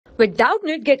With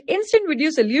Doubtnut, get instant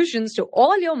video solutions to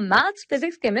all your maths,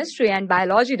 physics, chemistry, and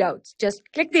biology doubts. Just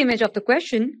click the image of the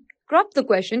question, crop the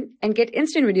question, and get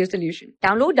instant video solution.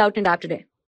 Download Doubtnut app today.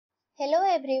 Hello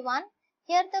everyone.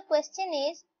 Here the question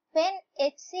is, when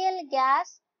HCl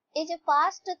gas is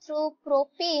passed through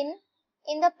propene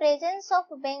in the presence of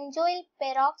benzoyl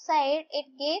peroxide, it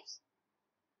gives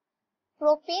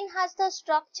propene has the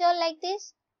structure like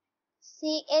this: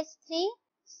 CH3,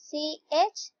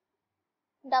 CH,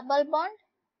 double bond,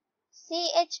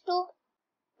 CH2.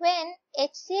 When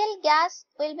HCl gas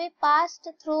will be passed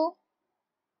through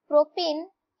propene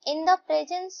in the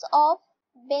presence of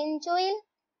benzoyl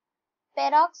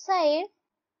peroxide,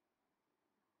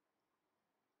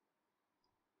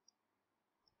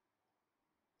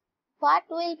 what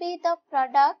will be the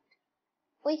product?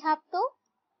 We have to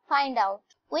find out.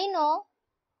 We know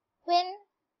when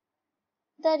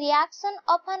the reaction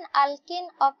of an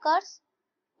alkene occurs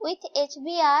with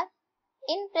HBr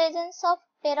in presence of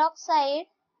peroxide,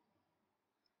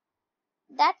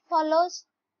 that follows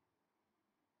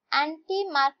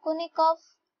anti-Markovnikov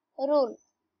rule.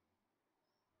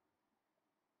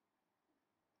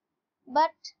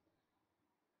 But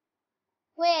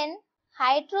when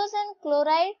hydrogen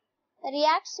chloride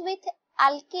reacts with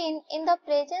alkene in the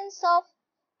presence of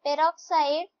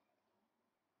peroxide,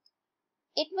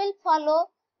 it will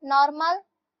follow normal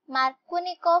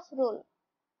Markovnikov rule.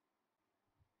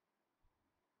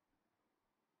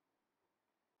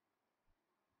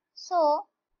 So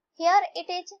here it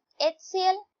is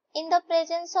HCl in the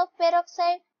presence of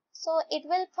peroxide, so it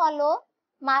will follow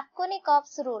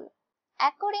Markovnikov's rule.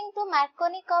 According to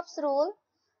Markovnikov's rule,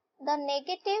 the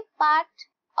negative part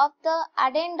of the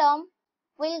addendum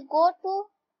will go to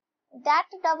that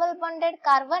double bonded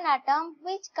carbon atom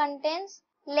which contains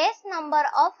less number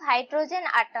of hydrogen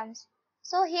atoms.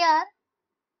 So here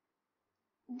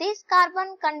this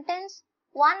carbon contains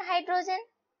 1 hydrogen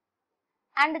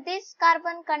and this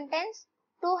carbon contains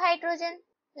 2 hydrogen.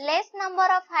 Less number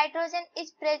of hydrogen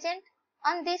is present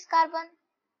on this carbon.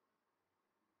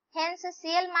 Hence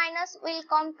Cl minus will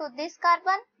come to this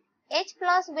carbon, H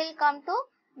plus will come to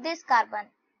this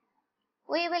carbon.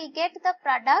 We will get the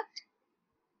product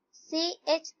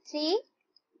CH3,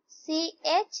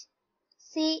 CH,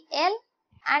 Cl,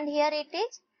 and here it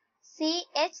is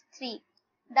CH3.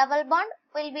 Double bond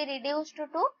will be reduced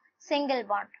to single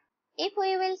bond. If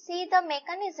we will see the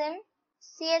mechanism,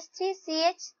 CH3,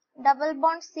 CH, double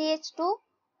bond CH2,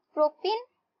 propene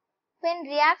when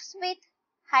reacts with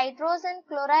hydrogen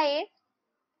chloride,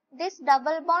 this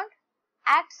double bond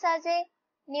acts as a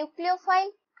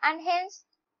nucleophile and hence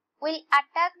will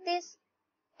attack this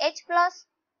H plus,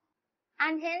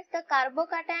 and hence the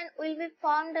carbocation will be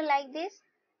formed like this: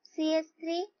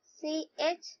 CH3,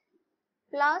 CH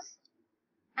plus,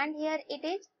 and here it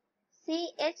is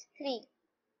CH3.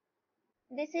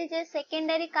 This is a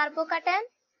secondary carbocation.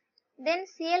 Then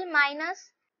Cl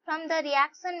minus from the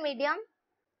reaction medium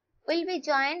will be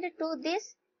joined to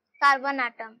this carbon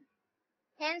atom.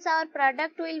 Hence our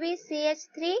product will be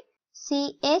CH3,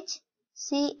 CH,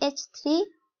 CH3.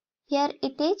 Here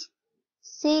it is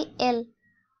Cl.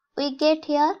 We get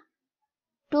here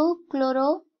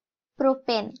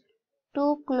 2-chloropropane.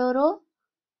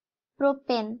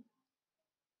 2-chloropropane.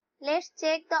 Let's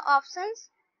check the options.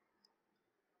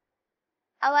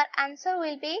 Our answer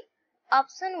will be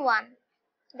option 1.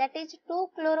 That is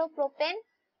 2-chloropropane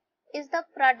is the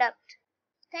product.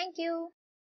 Thank you.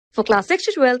 For class 6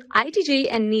 to 12, IIT JEE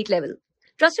and NEET level.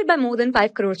 Trusted by more than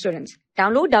 5 crore students.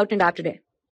 Download Doubtnut app today.